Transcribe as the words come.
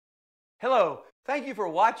Hello. Thank you for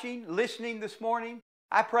watching, listening this morning.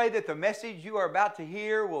 I pray that the message you are about to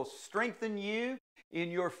hear will strengthen you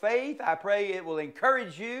in your faith. I pray it will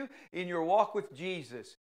encourage you in your walk with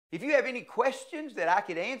Jesus. If you have any questions that I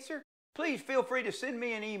could answer, please feel free to send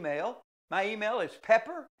me an email. My email is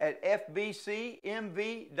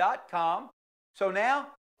pepper@fbcmv.com. So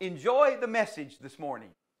now, enjoy the message this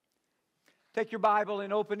morning. Take your Bible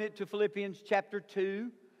and open it to Philippians chapter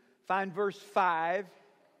 2. Find verse 5.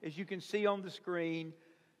 As you can see on the screen,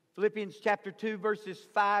 Philippians chapter 2, verses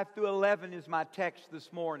 5 through 11 is my text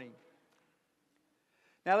this morning.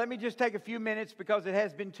 Now let me just take a few minutes because it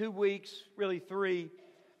has been 2 weeks, really 3,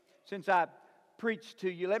 since I preached to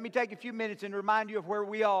you. Let me take a few minutes and remind you of where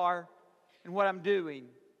we are and what I'm doing.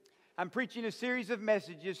 I'm preaching a series of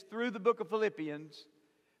messages through the book of Philippians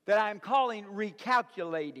that I am calling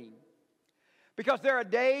Recalculating. Because there are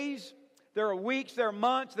days, there are weeks, there are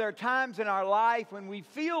months, there are times in our life when we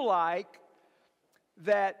feel like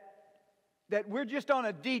that we're just on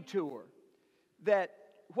a detour. That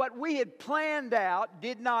what we had planned out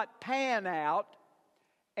did not pan out,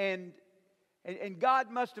 and God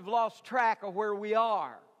must have lost track of where we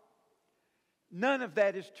are. None of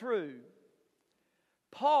that is true.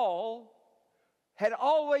 Paul had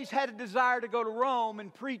always had a desire to go to Rome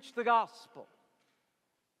and preach the gospel.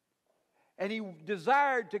 And he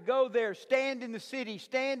desired to go there, stand in the city,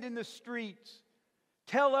 stand in the streets,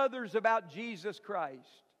 tell others about Jesus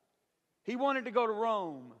Christ. He wanted to go to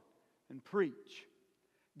Rome and preach.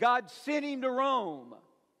 God sent him to Rome,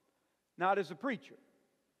 not as a preacher,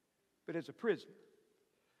 but as a prisoner.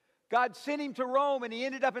 God sent him to Rome and he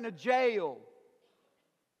ended up in a jail.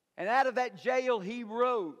 And out of that jail he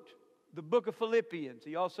wrote the book of Philippians.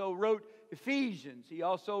 He also wrote Ephesians. He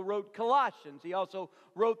also wrote Colossians. He also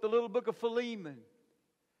wrote the little book of Philemon.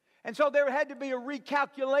 And so there had to be a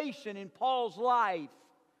recalculation in Paul's life,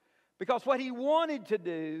 because what he wanted to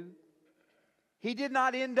do, he did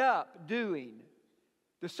not end up doing.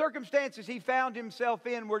 The circumstances he found himself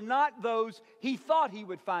in were not those he thought he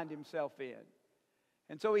would find himself in.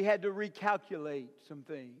 And so he had to recalculate some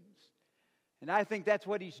things. And I think that's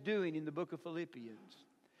what he's doing in the book of Philippians.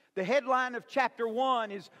 The headline of chapter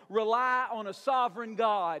 1 is Rely on a Sovereign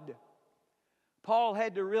God. Paul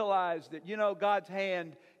had to realize that, God's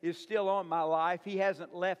hand is still on my life. He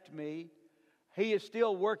hasn't left me. He is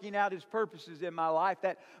still working out His purposes in my life.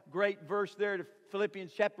 That great verse there to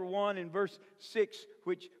Philippians chapter 1 and verse 6,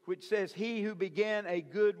 which says, He who began a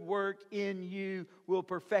good work in you will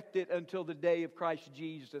perfect it until the day of Christ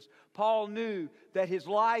Jesus. Paul knew that his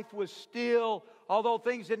life was still, although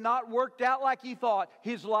things had not worked out like he thought,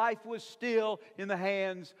 his life was still in the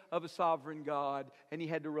hands of a sovereign God, and he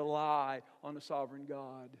had to rely on a sovereign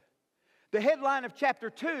God. The headline of chapter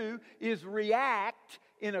 2 is React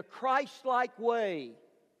in a Christ-like way.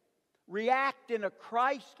 React in a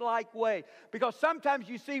Christ-like way. Because sometimes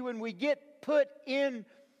you see when we get put in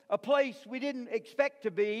a place we didn't expect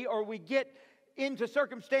to be, or we get into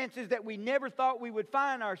circumstances that we never thought we would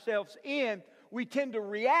find ourselves in, we tend to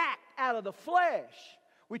react out of the flesh.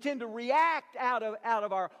 We tend to react out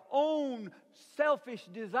of our own selfish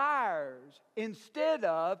desires instead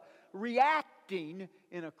of reacting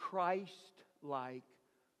in a Christ-like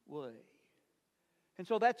way. And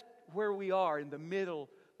so that's where we are in the middle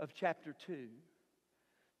of chapter 2.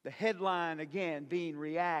 The headline again being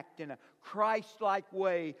React in a Christ-like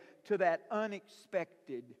way to that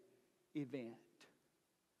unexpected event.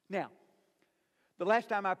 Now, the last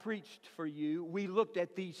time I preached for you, we looked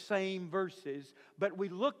at these same verses, but we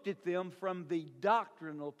looked at them from the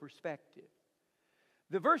doctrinal perspective.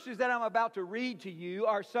 The verses that I'm about to read to you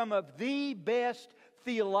are some of the best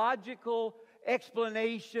theological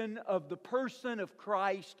explanation of the person of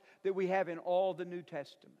Christ that we have in all the New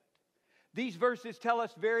Testament. These verses tell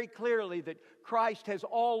us very clearly that Christ has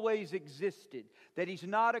always existed, that He's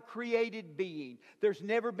not a created being. There's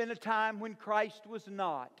never been a time when Christ was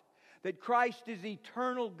not. That Christ is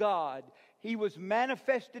eternal God. He was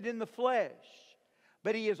manifested in the flesh,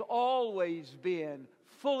 but He has always been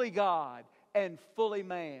fully God and fully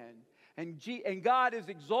man. And God has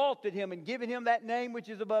exalted Him and given Him that name which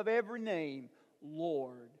is above every name,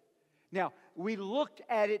 Lord. Now, we looked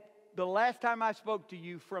at it the last time I spoke to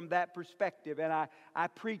you from that perspective, and I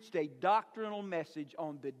preached a doctrinal message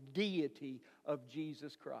on the deity of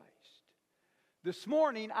Jesus Christ. This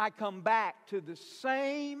morning, I come back to the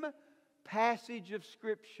same passage of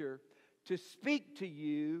Scripture to speak to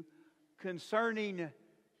you concerning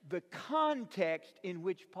the context in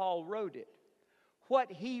which Paul wrote it. What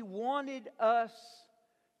he wanted us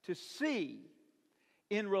to see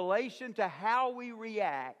in relation to how we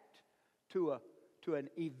react to to an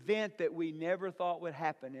event that we never thought would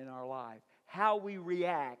happen in our life. How we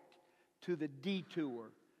react to the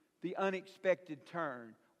detour, the unexpected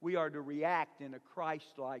turn. We are to react in a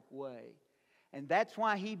Christ-like way. And that's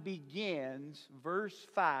why he begins verse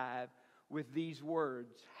 5 with these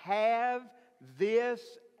words. Have this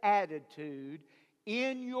attitude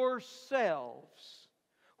in yourselves,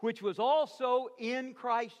 which was also in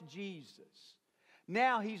Christ Jesus.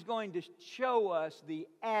 Now he's going to show us the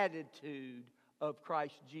attitude of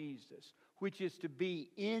Christ Jesus, which is to be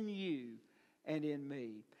in you and in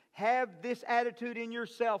me. Have this attitude in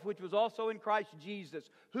yourself, which was also in Christ Jesus,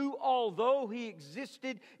 who, although he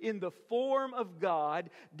existed in the form of God,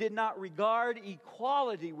 did not regard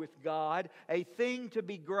equality with God a thing to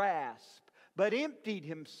be grasped, but emptied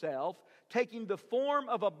himself, taking the form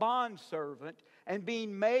of a bondservant, and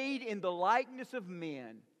being made in the likeness of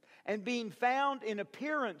men, and being found in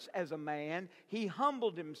appearance as a man, he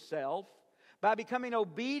humbled himself by becoming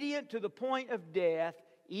obedient to the point of death,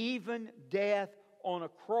 even death on a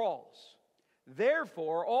cross.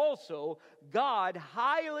 Therefore also God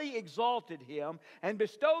highly exalted him and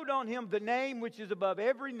bestowed on him the name which is above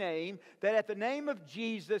every name, that at the name of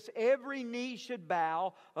Jesus every knee should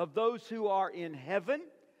bow, of those who are in heaven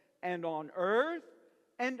and on earth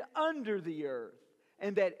and under the earth,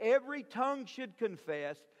 and that every tongue should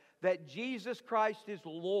confess that Jesus Christ is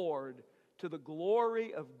Lord, to the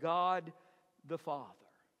glory of God the Father.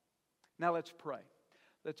 Now let's pray.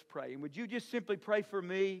 Let's pray. And would you just simply pray for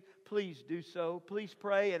me? Please do so. Please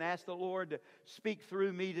pray and ask the Lord to speak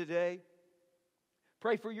through me today.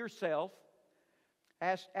 Pray for yourself.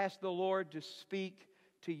 Ask the Lord to speak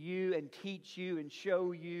to you and teach you and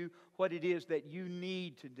show you what it is that you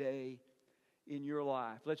need today in your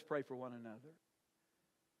life. Let's pray for one another.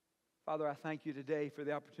 Father, I thank you today for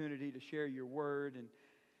the opportunity to share your word. And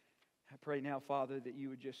I pray now, Father, that you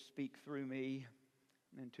would just speak through me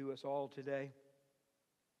and to us all today.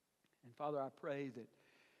 And Father, I pray that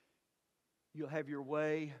you'll have your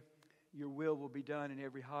way. Your will be done in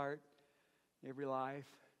every heart, every life.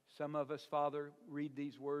 Some of us, Father, read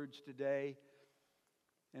these words today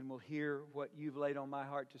and will hear what you've laid on my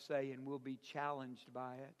heart to say, and will be challenged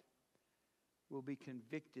by it. We'll be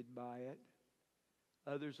convicted by it.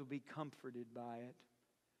 Others will be comforted by it.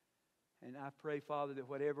 And I pray, Father, that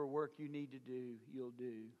whatever work you need to do, you'll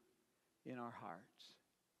do in our hearts.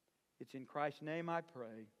 It's in Christ's name I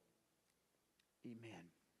pray. Amen.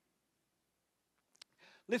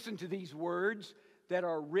 Listen to these words that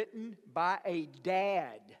are written by a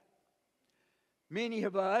dad. Many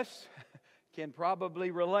of us can probably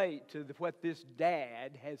relate to what this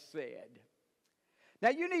dad has said. Now,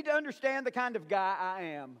 you need to understand the kind of guy I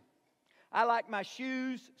am. I like my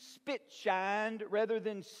shoes spit-shined rather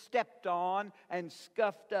than stepped on and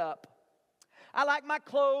scuffed up. I like my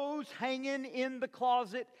clothes hanging in the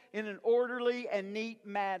closet in an orderly and neat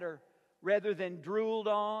manner, rather than drooled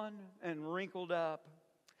on and wrinkled up.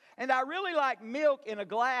 And I really like milk in a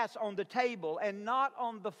glass on the table and not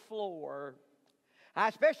on the floor. I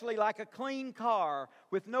especially like a clean car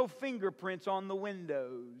with no fingerprints on the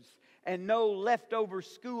windows and no leftover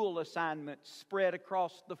school assignments spread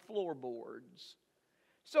across the floorboards.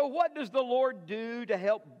 So what does the Lord do to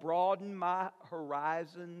help broaden my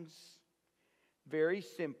horizons? Very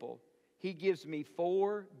simple. He gives me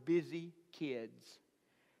 4 busy kids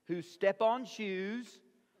who step on shoes,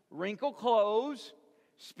 wrinkle clothes,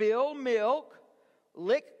 spill milk,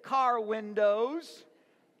 lick car windows,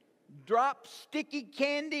 drop sticky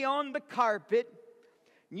candy on the carpet.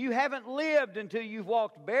 You haven't lived until you've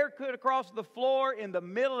walked barefoot across the floor in the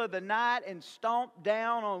middle of the night and stomped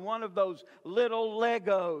down on one of those little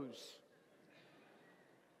Legos.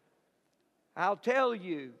 I'll tell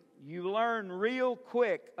you, you learn real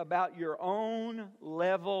quick about your own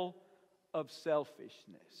level of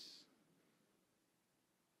selfishness.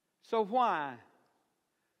 So why?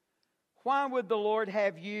 Why would the Lord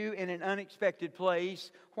have you in an unexpected place?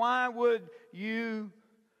 Why would you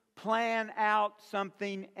plan out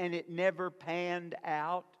something and it never panned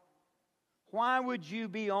out? Why would you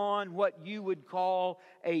be on what you would call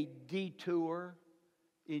a detour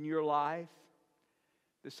in your life?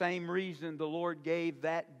 The same reason the Lord gave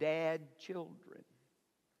that dad children.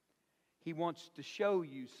 He wants to show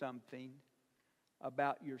you something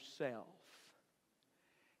about yourself.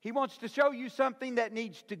 He wants to show you something that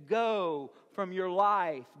needs to go from your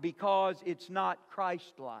life because it's not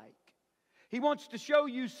Christ-like. He wants to show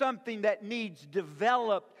you something that needs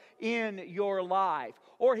developed in your life.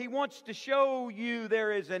 Or He wants to show you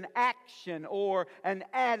there is an action or an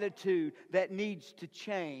attitude that needs to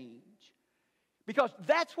change. Because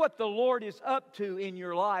that's what the Lord is up to in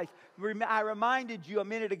your life. I reminded you a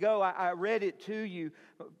minute ago, I read it to you,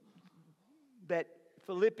 that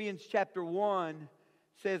Philippians chapter 1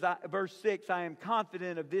 says, verse 6, I am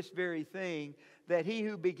confident of this very thing, that he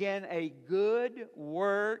who began a good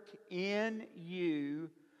work in you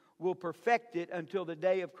will perfect it until the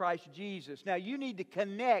day of Christ Jesus. Now you need to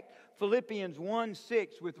connect Philippians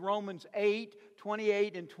 1:6 with Romans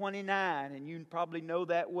 8:28 and 29, and you probably know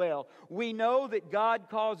that well. We know that God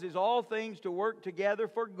causes all things to work together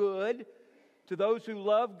for good to those who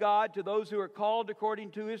love God, to those who are called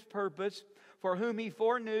according to His purpose, for whom He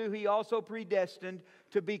foreknew, He also predestined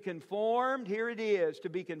to be conformed, here it is, to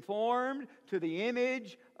be conformed to the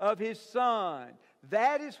image of His Son.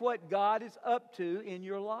 That is what God is up to in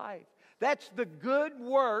your life. That's the good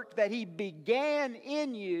work that He began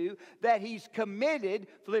in you, that He's committed,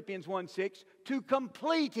 Philippians 1:6, to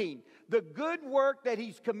completing. The good work that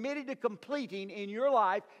He's committed to completing in your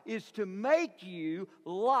life is to make you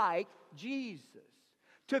like Jesus,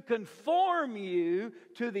 to conform you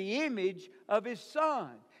to the image of His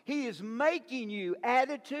Son. He is making you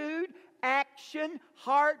attitude, action,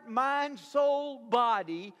 heart, mind, soul,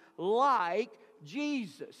 body like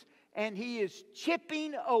Jesus. And He is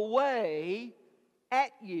chipping away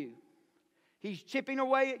at you. He's chipping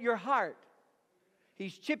away at your heart.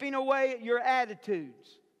 He's chipping away at your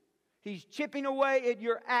attitudes. He's chipping away at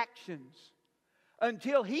your actions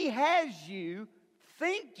until He has you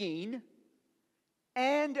thinking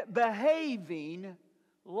and behaving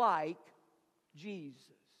like Jesus.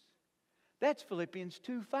 That's Philippians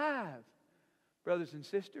 2:5. Brothers and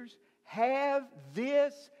sisters, have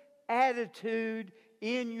this attitude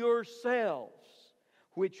in yourselves,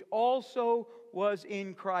 which also was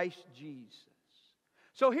in Christ Jesus.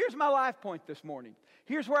 So here's my life point this morning.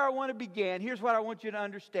 Here's where I want to begin. Here's what I want you to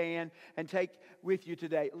understand and take with you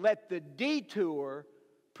today. Let the detour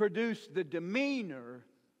produce the demeanor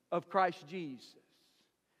of Christ Jesus.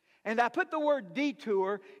 And I put the word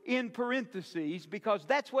detour in parentheses because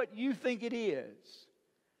that's what you think it is.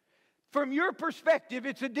 From your perspective,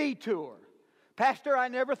 it's a detour. Pastor, I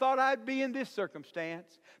never thought I'd be in this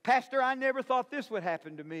circumstance. Pastor, I never thought this would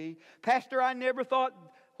happen to me. Pastor, I never thought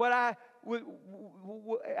what I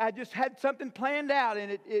just had something planned out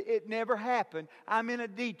and it never happened. I'm in a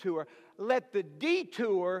detour. Let the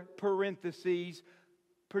detour, parentheses,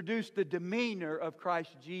 produce the demeanor of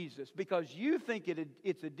Christ Jesus. Because you think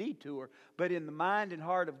it's a detour, but in the mind and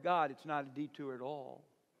heart of God, it's not a detour at all.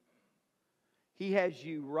 He has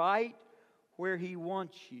you right where He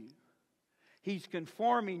wants you. He's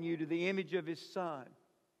conforming you to the image of His Son.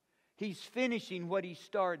 He's finishing what He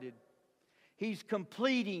started. He's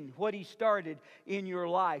completing what He started in your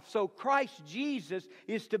life. So Christ Jesus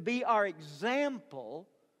is to be our example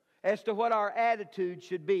as to what our attitude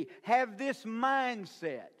should be. Have this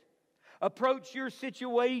mindset. Approach your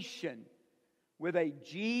situation with a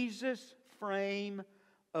Jesus frame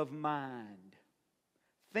of mind.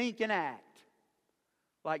 Think and act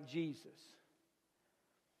like Jesus.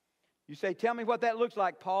 You say, tell me what that looks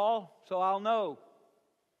like, Paul, so I'll know.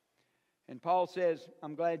 And Paul says,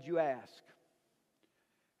 I'm glad you asked.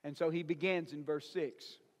 And so he begins in verse 6.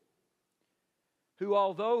 Who,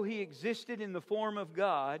 although He existed in the form of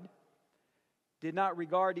God, did not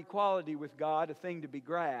regard equality with God a thing to be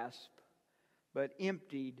grasped, but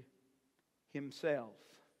emptied Himself.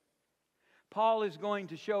 Paul is going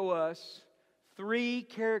to show us 3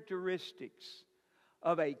 characteristics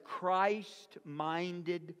of a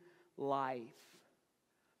Christ-minded life.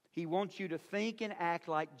 He wants you to think and act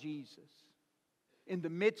like Jesus in the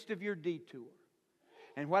midst of your detour.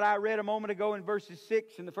 And what I read a moment ago in verses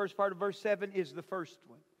 6 and the first part of verse 7 is the first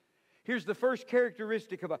one. Here's the first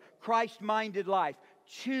characteristic of a Christ-minded life.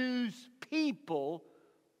 Choose people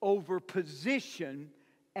over position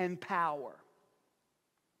and power.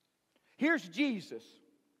 Here's Jesus,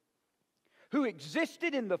 who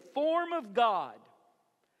existed in the form of God,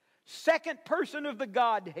 second person of the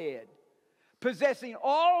Godhead, possessing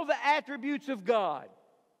all the attributes of God,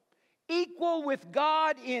 equal with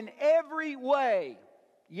God in every way.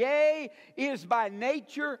 Yea, is by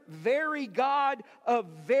nature very God of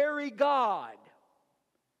very God,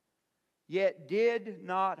 yet did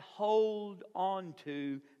not hold on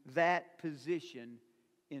to that position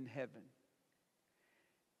in heaven.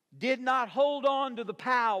 Did not hold on to the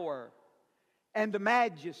power and the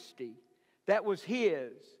majesty that was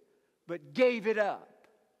His, but gave it up.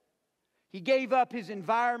 He gave up His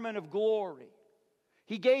environment of glory.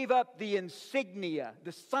 He gave up the insignia,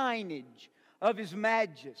 the signage of His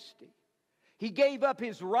majesty. He gave up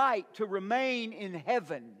His right to remain in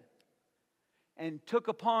heaven and took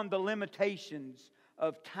upon the limitations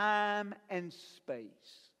of time and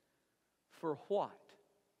space. For what?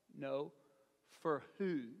 No, for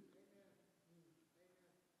who?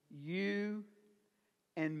 You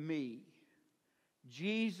and me.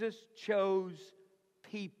 Jesus chose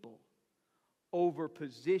people over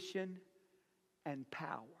position and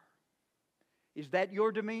power. Is that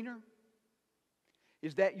your demeanor?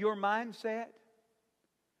 Is that your mindset?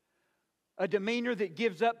 A demeanor that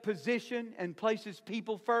gives up position and places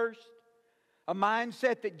people first? A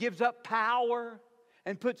mindset that gives up power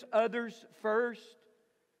and puts others first?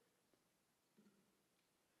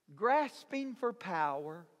 Grasping for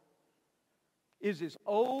power is as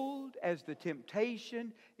old as the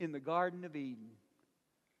temptation in the Garden of Eden.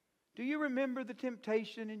 Do you remember the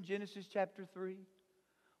temptation in Genesis chapter 3?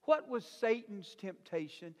 What was Satan's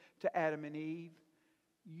temptation to Adam and Eve?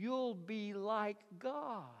 You'll be like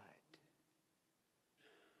God.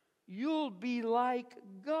 You'll be like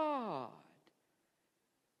God.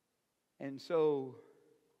 And so,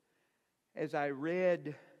 as I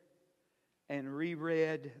read and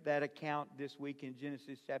reread that account this week in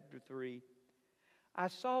Genesis chapter 3, I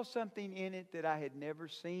saw something in it that I had never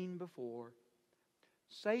seen before.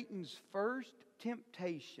 Satan's first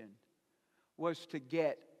temptation was to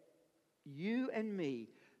get you and me.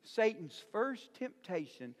 Satan's first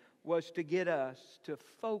temptation was to get us to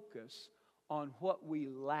focus on what we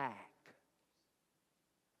lack,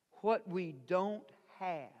 what we don't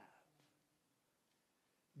have.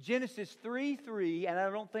 Genesis 3:3, and I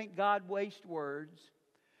don't think God wastes words.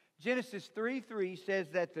 Genesis 3:3 says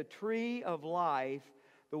that the tree of life,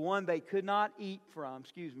 the one they could not eat from,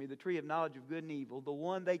 the tree of knowledge of good and evil, the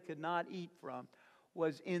one they could not eat from,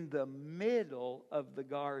 was in the middle of the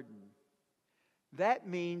garden. That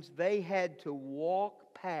means they had to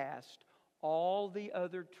walk past all the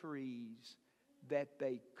other trees that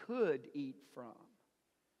they could eat from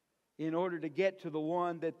in order to get to the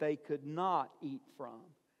one that they could not eat from.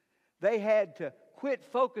 They had to quit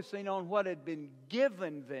focusing on what had been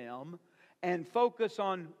given them and focus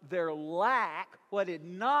on their lack, what had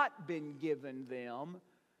not been given them,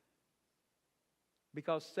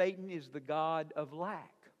 because Satan is the god of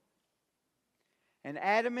lack. And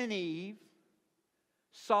Adam and Eve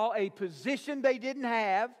saw a position they didn't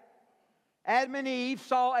have. Adam and Eve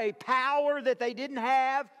saw a power that they didn't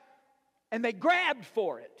have, and they grabbed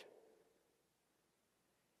for it.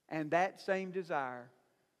 And that same desire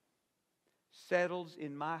settles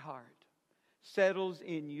in my heart, settles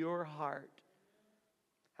in your heart.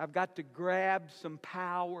 I've got to grab some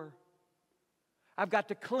power. I've got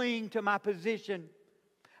to cling to my position.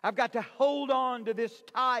 I've got to hold on to this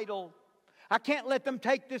title. I can't let them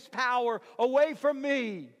take this power away from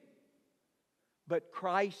me. But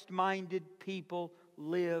Christ-minded people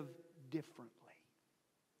live differently.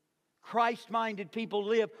 Christ-minded people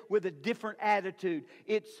live with a different attitude.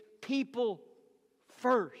 It's people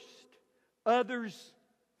first, others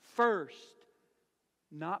first.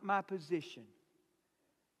 Not my position,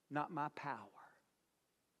 not my power.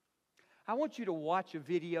 I want you to watch a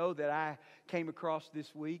video that I came across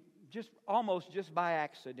this week, almost just by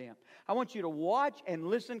accident. I want you to watch and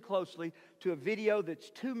listen closely to a video that's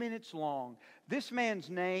 2 minutes long. This man's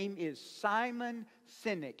name is Simon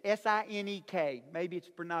Sinek, S-I-N-E-K. Maybe it's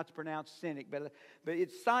pronounced Sinek, but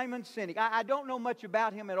it's Simon Sinek. I don't know much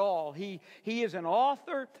about him at all. He is an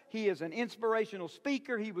author. He is an inspirational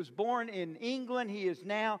speaker. He was born in England. He is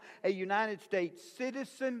now a United States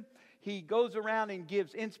citizen. He goes around and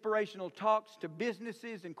gives inspirational talks to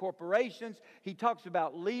businesses and corporations. He talks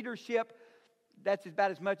about leadership. That's about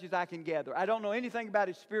as much as I can gather. I don't know anything about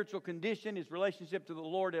his spiritual condition, his relationship to the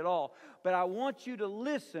Lord at all. But I want you to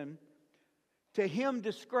listen to him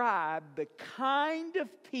describe the kind of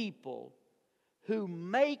people who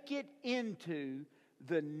make it into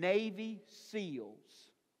the Navy SEALs.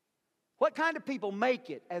 What kind of people make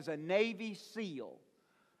it as a Navy SEAL?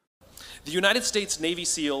 The United States Navy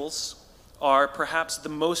SEALs are perhaps the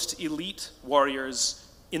most elite warriors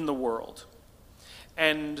in the world.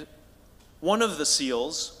 And one of the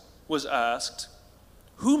SEALs was asked,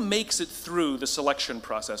 who makes it through the selection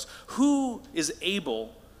process? Who is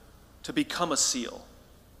able to become a SEAL?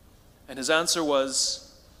 And his answer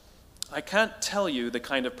was, I can't tell you the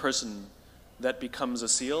kind of person that becomes a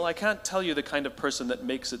SEAL. I can't tell you the kind of person that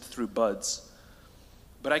makes it through buds.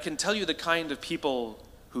 But I can tell you the kind of people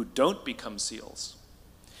who don't become SEALs.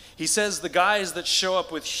 He says the guys that show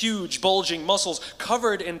up with huge, bulging muscles,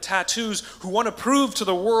 covered in tattoos, who want to prove to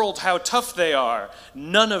the world how tough they are,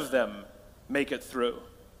 none of them make it through.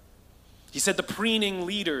 He said the preening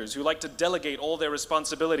leaders who like to delegate all their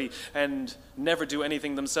responsibility and never do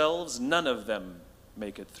anything themselves, none of them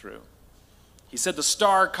make it through. He said the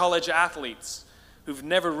star college athletes who've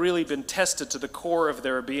never really been tested to the core of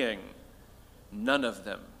their being, none of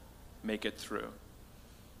them make it through.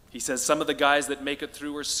 He says some of the guys that make it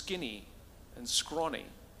through are skinny and scrawny.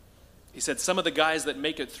 He said some of the guys that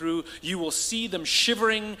make it through, you will see them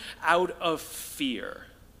shivering out of fear.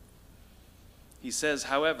 He says,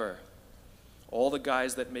 however, all the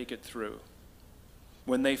guys that make it through,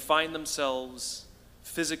 when they find themselves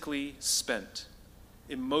physically spent,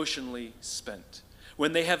 emotionally spent,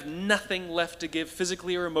 when they have nothing left to give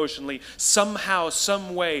physically or emotionally, somehow,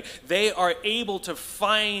 some way, they are able to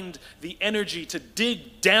find the energy to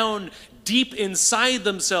dig down deep inside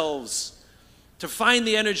themselves, to find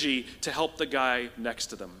the energy to help the guy next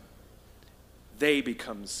to them. They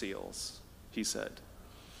become SEALs, he said.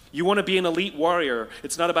 You want to be an elite warrior.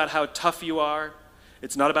 It's not about how tough you are.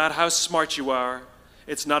 It's not about how smart you are.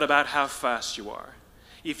 It's not about how fast you are.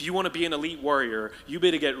 If you want to be an elite warrior, you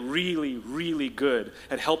better get really, really good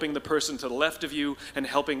at helping the person to the left of you and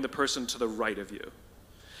helping the person to the right of you.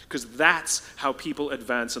 Because that's how people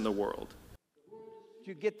advance in the world. Did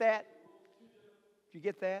you get that? Did you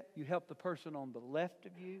get that? You help the person on the left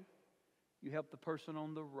of you. You help the person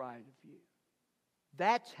on the right of you.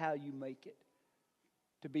 That's how you make it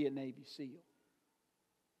to be a Navy SEAL.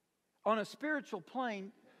 On a spiritual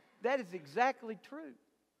plane, that is exactly true.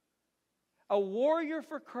 A warrior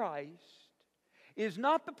for Christ is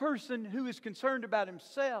not the person who is concerned about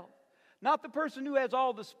himself, not the person who has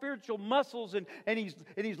all the spiritual muscles and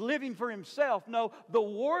he's living for himself. No, the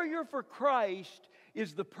warrior for Christ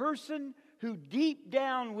is the person who deep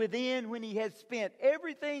down within, when he has spent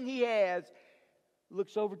everything he has,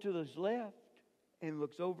 looks over to his left and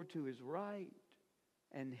looks over to his right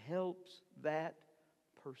and helps that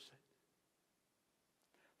person.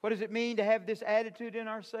 What does it mean to have this attitude in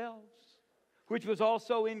ourselves, which was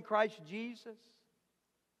also in Christ Jesus?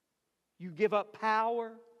 You give up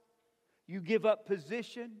power, you give up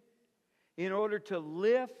position in order to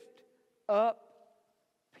lift up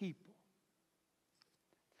people.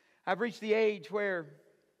 I've reached the age where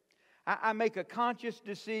I make a conscious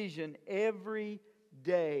decision every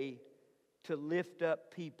day to lift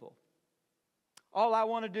up people. All I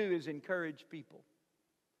want to do is encourage people.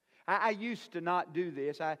 I used to not do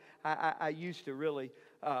this. I used to really,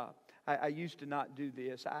 I used to not do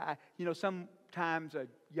this. Sometimes a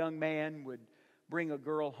young man would bring a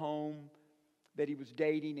girl home that he was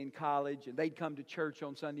dating in college, and they'd come to church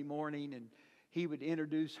on Sunday morning, and he would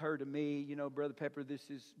introduce her to me. You know, Brother Pepper, this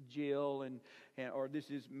is Jill, or this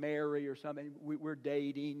is Mary, or something. We're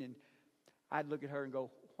dating, and I'd look at her and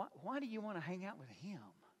go, why do you want to hang out with him?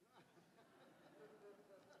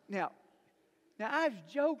 Now I was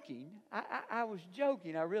joking. I was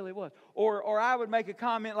joking. I really was. Or I would make a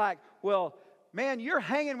comment like, well, man, you're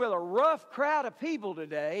hanging with a rough crowd of people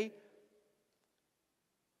today.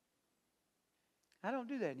 I don't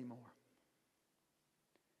do that anymore.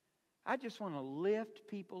 I just want to lift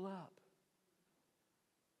people up.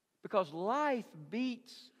 Because life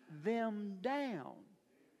beats them down.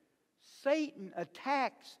 Satan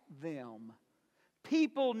attacks them.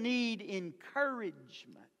 People need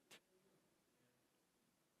encouragement.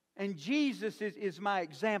 And Jesus is my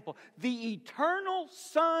example. The eternal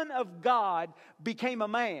Son of God became a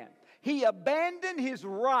man. He abandoned his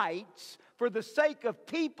rights for the sake of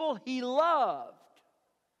people he loved.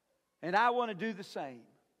 And I want to do the same.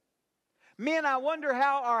 Men, I wonder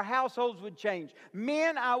how our households would change.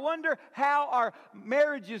 Men, I wonder how our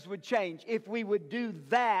marriages would change if we would do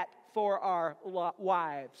that for our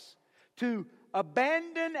wives. To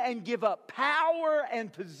abandon and give up power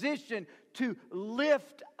and position to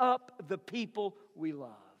lift up the people we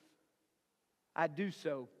love. I do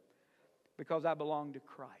so because I belong to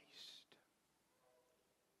Christ.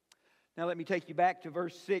 Now let me take you back to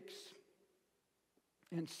verse 6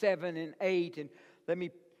 and 7 and 8, and let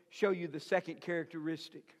me show you the second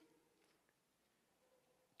characteristic.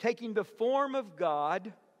 Taking the form of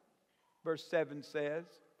God, verse 7 says,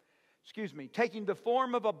 taking the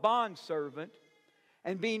form of a bondservant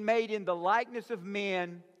and being made in the likeness of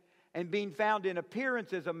men, and being found in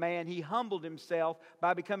appearance as a man, he humbled himself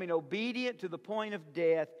by becoming obedient to the point of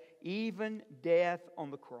death, even death on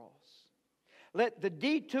the cross. Let the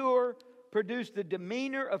detour produce the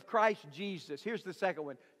demeanor of Christ Jesus. Here's the second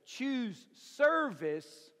one. Choose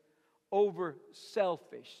service over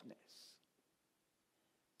selfishness.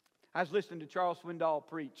 I was listening to Charles Swindoll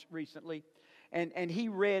preach recently, and he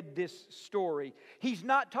read this story. He's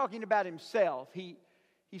not talking about himself.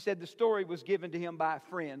 He said the story was given to him by a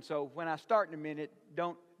friend. So when I start in a minute,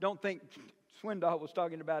 don't think Swindoll was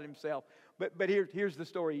talking about himself. But here's the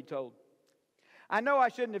story he told. I know I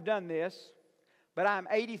shouldn't have done this, but I'm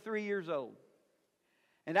 83 years old.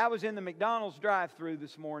 And I was in the McDonald's drive-thru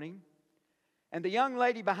this morning, and the young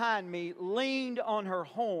lady behind me leaned on her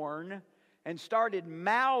horn and started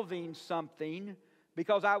mouthing something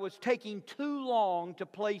because I was taking too long to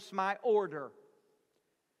place my order.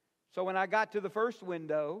 So when I got to the first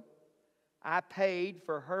window, I paid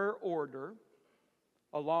for her order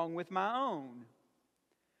along with my own.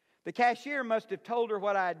 The cashier must have told her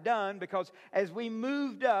what I had done, because as we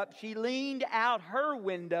moved up, she leaned out her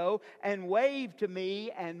window and waved to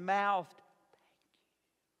me and mouthed,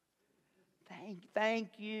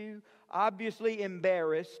 Thank you. Obviously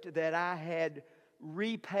embarrassed that I had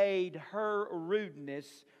repaid her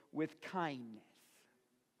rudeness with kindness.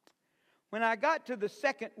 When I got to the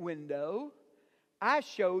second window, I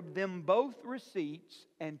showed them both receipts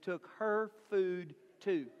and took her food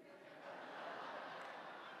too.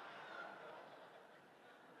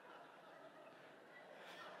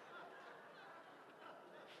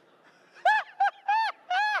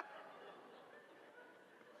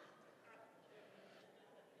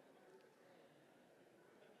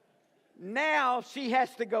 Now she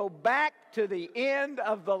has to go back to the end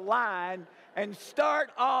of the line and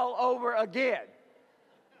start all over again.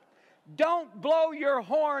 Don't blow your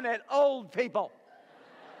horn at old people.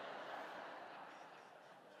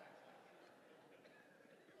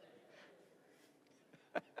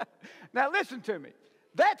 Now listen to me.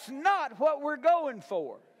 That's not what we're going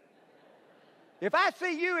for. If I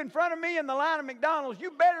see you in front of me in the line of McDonald's,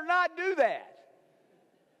 you better not do that.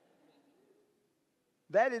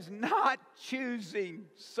 That is not choosing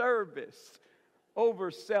service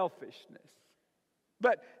over selfishness.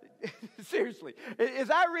 But seriously, as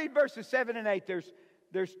I read verses 7 and 8,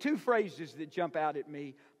 there's two phrases that jump out at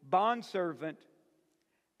me: bondservant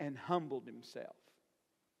and humbled himself.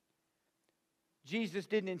 Jesus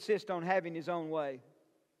didn't insist on having his own way.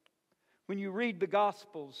 When you read the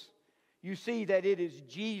Gospels, you see that it is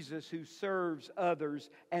Jesus who serves others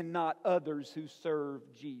and not others who serve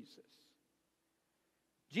Jesus.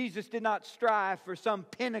 Jesus did not strive for some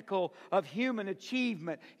pinnacle of human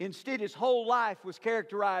achievement. Instead, his whole life was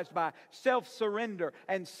characterized by self-surrender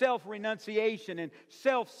and self-renunciation and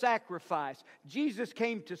self-sacrifice. Jesus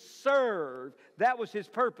came to serve. That was his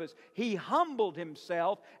purpose. He humbled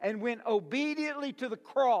himself and went obediently to the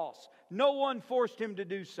cross. No one forced him to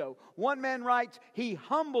do so. One man writes, he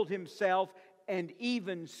humbled himself and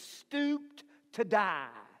even stooped to die.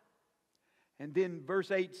 And then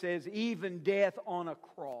verse 8 says, even death on a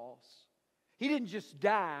cross. He didn't just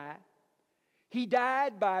die. He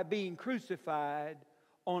died by being crucified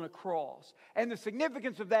on a cross. And the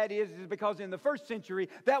significance of that is because in the first century,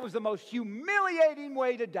 that was the most humiliating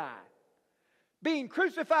way to die. Being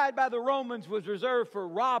crucified by the Romans was reserved for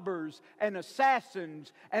robbers and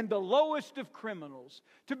assassins and the lowest of criminals.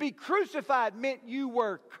 To be crucified meant you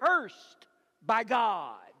were cursed by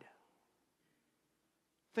God.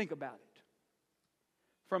 Think about it.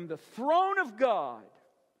 From the throne of God,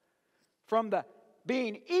 from the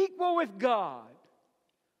being equal with God,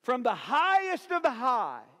 from the highest of the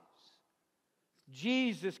highs,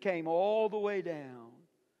 Jesus came all the way down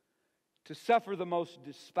to suffer the most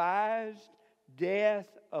despised death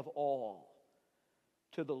of all,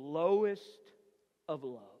 to the lowest of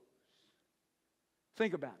lows.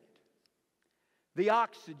 Think about it. The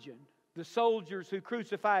oxygen the soldiers who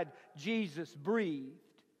crucified Jesus breathed,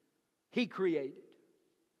 he created.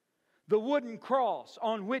 The wooden cross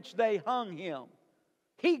on which they hung him,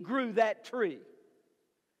 he grew that tree.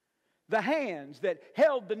 The hands that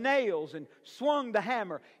held the nails and swung the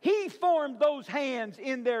hammer, he formed those hands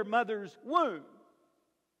in their mother's womb.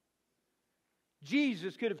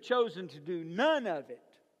 Jesus could have chosen to do none of it,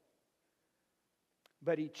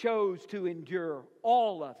 but he chose to endure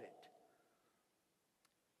all of it.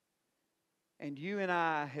 And you and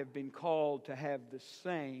I have been called to have the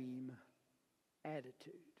same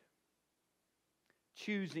attitude.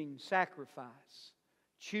 Choosing sacrifice,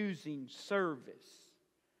 choosing service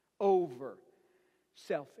over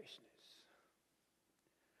selfishness.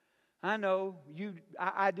 I know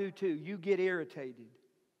I do too. You get irritated.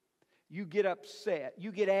 You get upset.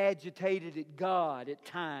 You get agitated at God at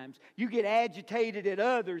times. You get agitated at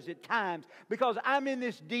others at times because I'm in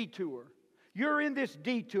this detour. You're in this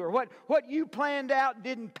detour. What you planned out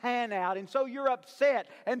didn't pan out, and so you're upset,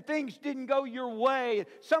 and things didn't go your way.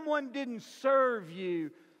 Someone didn't serve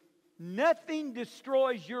you. Nothing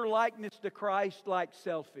destroys your likeness to Christ like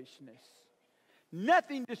selfishness.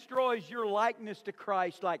 Nothing destroys your likeness to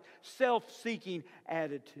Christ like self-seeking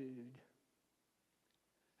attitude.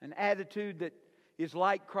 An attitude that is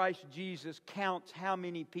like Christ Jesus counts how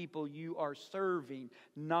many people you are serving,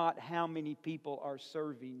 not how many people are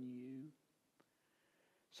serving you.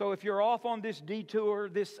 So if you're off on this detour,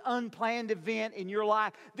 this unplanned event in your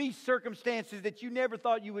life, these circumstances that you never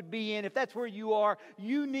thought you would be in, if that's where you are,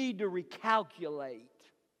 you need to recalculate.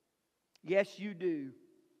 Yes, you do.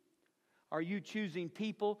 Are you choosing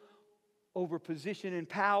people over position and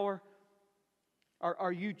power?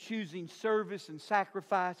 Are you choosing service and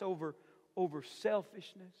sacrifice over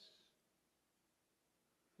selfishness?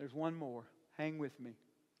 There's one more. Hang with me.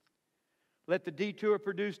 Let the detour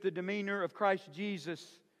produce the demeanor of Christ Jesus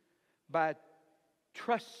by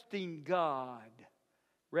trusting God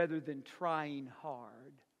rather than trying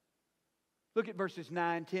hard. Look at verses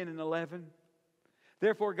 9, 10, and 11.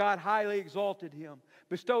 Therefore God highly exalted Him,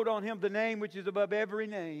 bestowed on Him the name which is above every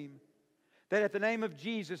name, that at the name of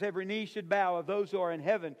Jesus every knee should bow, of those who are in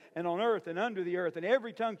heaven and on earth and under the earth, and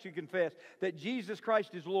every tongue should confess that Jesus Christ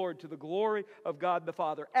is Lord, to the glory of God the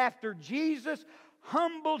Father. After Jesus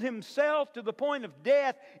humbled Himself to the point of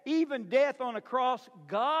death, even death on a cross,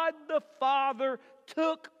 God the Father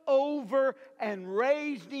took over and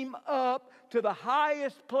raised Him up to the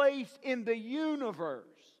highest place in the universe.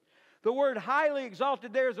 The word highly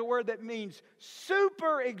exalted there is a word that means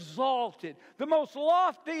super exalted. The most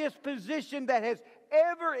loftiest position that has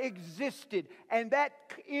ever existed. And that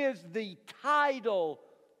is the title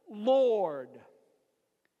Lord.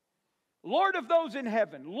 Lord of those in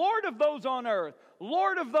heaven. Lord of those on earth.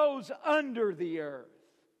 Lord of those under the earth.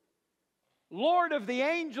 Lord of the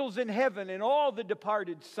angels in heaven and all the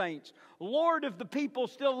departed saints. Lord of the people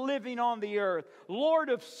still living on the earth. Lord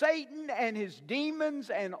of Satan and his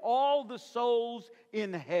demons and all the souls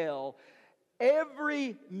in hell.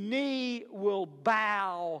 Every knee will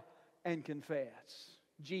bow and confess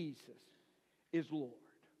Jesus is Lord.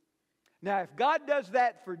 Now, if God does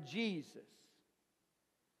that for Jesus,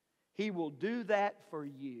 He will do that for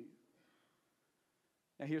you.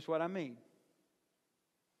 Now, here's what I mean.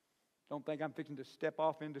 Don't think I'm fixing to step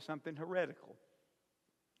off into something heretical.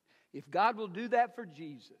 If God will do that for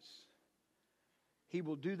Jesus, He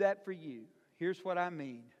will do that for you. Here's what I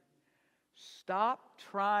mean. Stop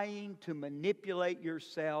trying to manipulate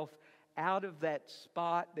yourself out of that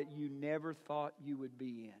spot that you never thought you would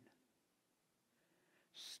be in.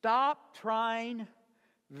 Stop trying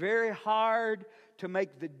very hard to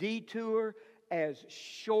make the detour as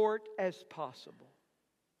short as possible.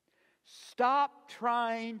 Stop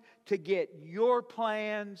trying to get your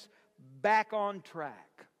plans back on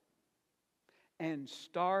track and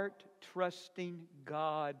start trusting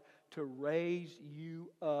God to raise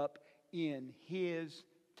you up in His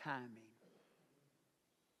timing.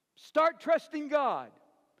 Start trusting God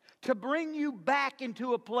to bring you back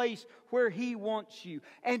into a place where He wants you.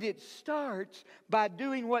 And it starts by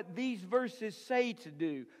doing what these verses say to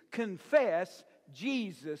do. Confess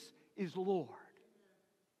Jesus is Lord.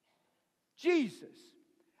 Jesus,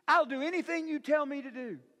 I'll do anything you tell me to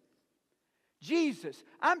do. Jesus,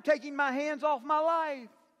 I'm taking my hands off my life.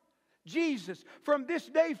 Jesus, from this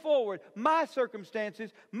day forward, my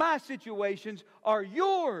circumstances, my situations are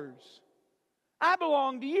yours. I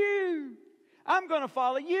belong to you. I'm going to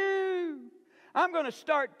follow you. I'm going to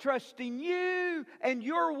start trusting you and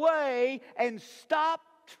your way and stop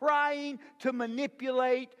trying to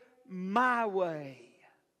manipulate my way.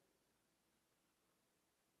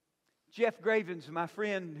 Jeff Gravens, my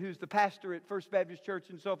friend who's the pastor at First Baptist Church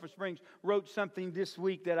in Sulphur Springs, wrote something this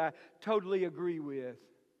week that I totally agree with.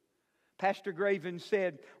 Pastor Gravens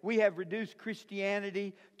said, "We have reduced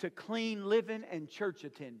Christianity to clean living and church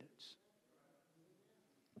attendance."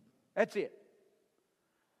 That's it.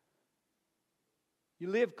 You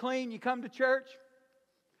live clean, you come to church,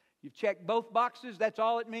 you've checked both boxes, that's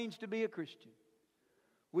all it means to be a Christian.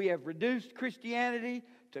 We have reduced Christianity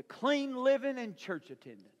to clean living and church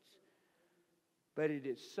attendance. But it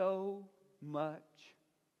is so much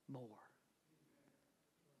more.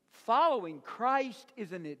 Following Christ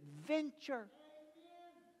is an adventure.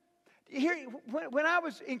 Here, when I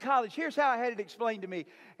was in college, here's how I had it explained to me.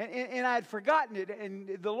 And I had forgotten it.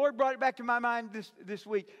 And the Lord brought it back to my mind this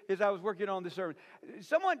week as I was working on this sermon.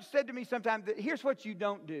 Someone said to me sometime that here's what you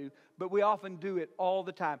don't do, but we often do it all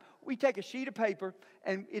the time. We take a sheet of paper,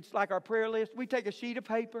 and it's like our prayer list. We take a sheet of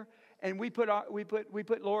paper, and we put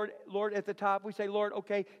Lord at the top. We say, Lord,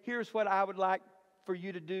 okay, here's what I would like for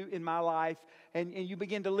you to do in my life. And you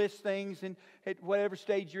begin to list things, and at whatever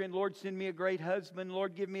stage you're in, Lord, send me a great husband.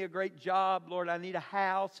 Lord, give me a great job. Lord, I need a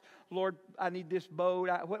house. Lord, I need this boat.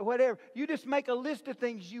 Whatever. You just make a list of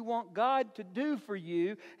things you want God to do for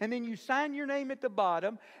you, and then you sign your name at the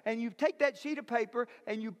bottom, and you take that sheet of paper,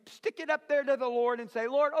 and you stick it up there to the Lord and say,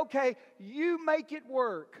 Lord, okay, you make it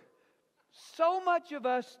work. So much of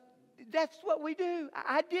us That's what we do.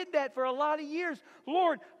 I did that for a lot of years.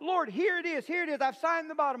 Lord, here it is. Here it is. I've signed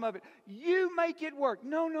the bottom of it. You make it work.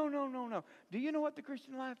 No. Do you know what the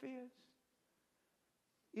Christian life is?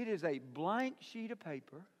 It is a blank sheet of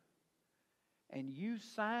paper, and you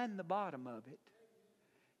sign the bottom of it,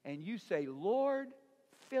 and you say, Lord,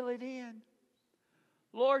 fill it in.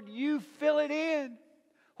 Lord, you fill it in.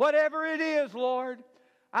 Whatever it is, Lord,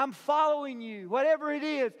 I'm following you. Whatever it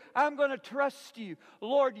is, I'm going to trust you.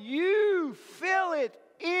 Lord, you fill it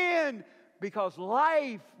in, because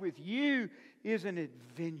life with you is an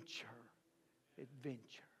adventure. Adventure.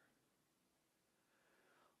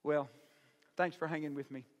 Well, thanks for hanging with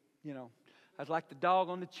me. You know, I was like the dog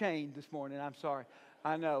on the chain this morning. I'm sorry.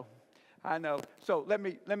 I know. So let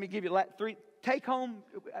me give you three take home.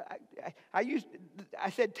 I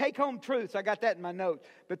said take home truths. I got that in my notes.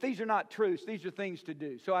 But these are not truths. These are things to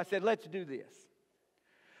do. So I said, let's do this.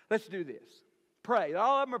 Let's do this. Pray.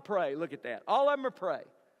 All of them are pray. Look at that. All of them are pray.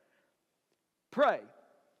 Pray.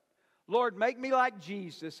 Lord, make me like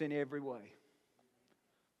Jesus in every way.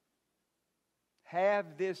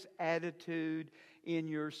 Have this attitude in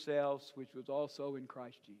yourselves, which was also in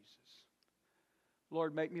Christ Jesus.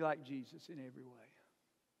 Lord, make me like Jesus in every way.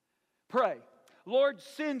 Pray. Lord,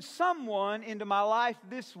 send someone into my life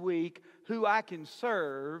this week who I can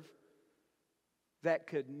serve that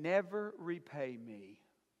could never repay me.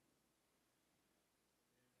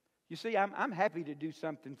 You see, I'm happy to do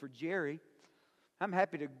something for Jerry. I'm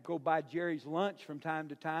happy to go buy Jerry's lunch from time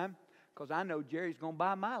to time, because I know Jerry's going to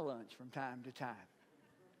buy my lunch from time to time.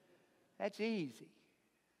 That's easy.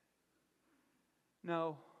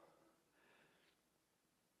 No.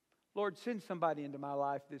 Lord, send somebody into my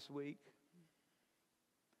life this week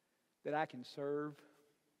that I can serve,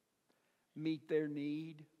 meet their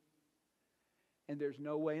need, and there's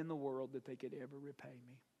no way in the world that they could ever repay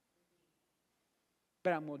me.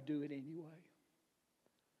 But I'm going to do it anyway.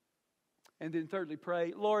 And then thirdly,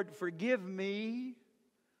 pray, Lord, forgive me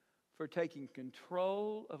for taking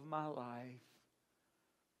control of my life.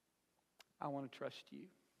 I want to trust you.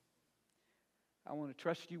 I want to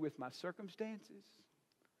trust you with my circumstances.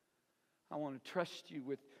 I want to trust you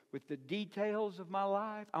with the details of my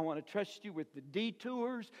life. I want to trust you with the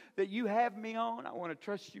detours that you have me on. I want to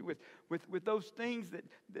trust you with those things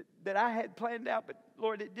that I had planned out, but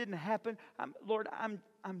Lord, it didn't happen. I want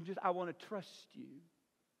to trust you.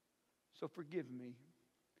 So forgive me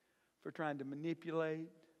for trying to manipulate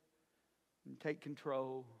and take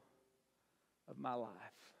control of my life.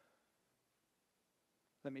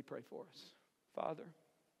 Let me pray for us.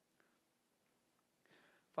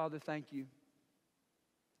 Father, thank you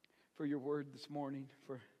for your word this morning,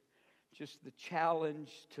 for just the challenge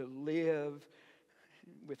to live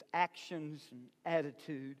with actions and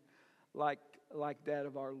attitude like that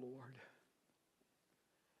of our Lord.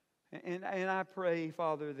 And I pray,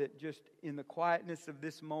 Father, that just in the quietness of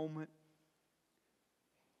this moment,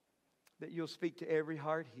 that you'll speak to every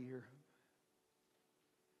heart here.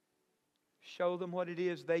 Show them what it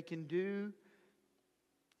is they can do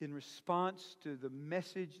in response to the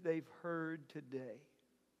message they've heard today.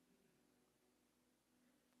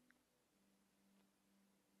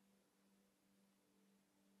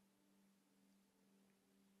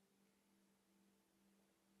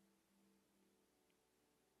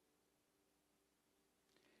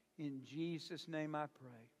 In Jesus' name I pray.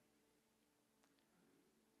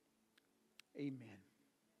 Amen.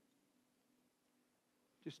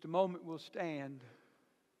 Just a moment, we'll stand.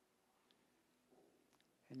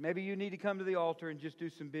 And maybe you need to come to the altar and just do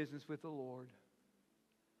some business with the Lord.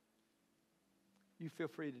 You feel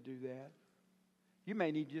free to do that. You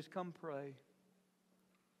may need to just come pray.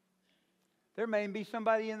 There may be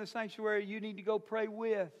somebody in the sanctuary you need to go pray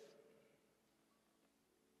with.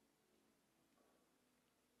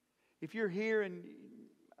 If you're here and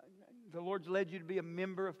the Lord's led you to be a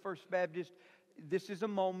member of First Baptist, this is a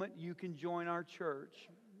moment you can join our church.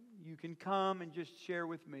 You can come and just share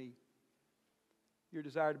with me your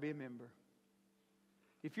desire to be a member.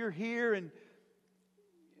 If you're here and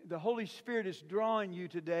the Holy Spirit is drawing you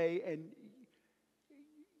today and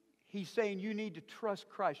He's saying you need to trust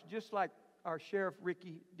Christ, just like our Sheriff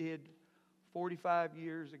Ricky did 45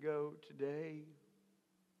 years ago today,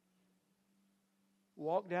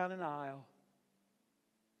 walk down an aisle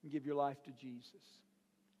and give your life to Jesus.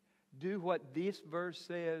 Do what this verse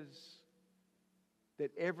says that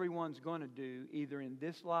everyone's going to do, either in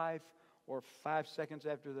this life or 5 seconds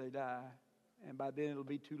after they die, and by then it'll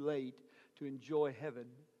be too late to enjoy heaven.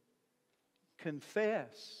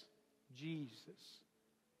 Confess Jesus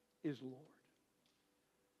is Lord.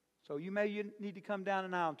 So you need to come down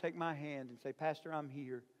an aisle and take my hand and say, Pastor, I'm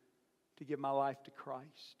here to give my life to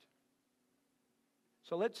Christ.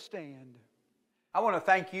 So let's stand. I want to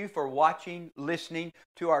thank you for watching, listening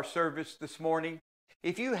to our service this morning.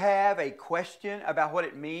 If you have a question about what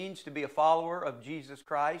it means to be a follower of Jesus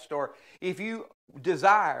Christ, or if you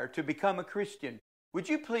desire to become a Christian, would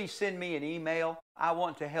you please send me an email? I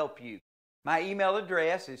want to help you. My email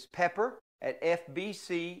address is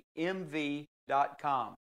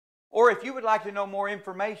pepper@fbcmv.com. Or if you would like to know more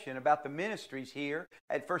information about the ministries here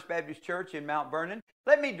at First Baptist Church in Mount Vernon,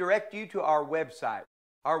 let me direct you to our website.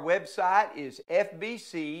 Our website is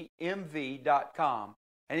fbcmv.com.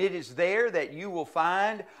 And it is there that you will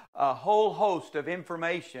find a whole host of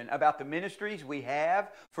information about the ministries we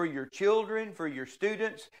have for your children, for your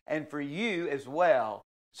students, and for you as well.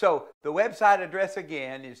 So the website address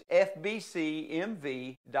again is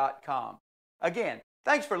fbcmv.com. Again,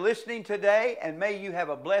 thanks for listening today, and may you have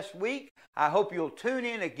a blessed week. I hope you'll tune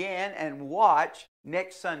in again and watch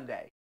next Sunday.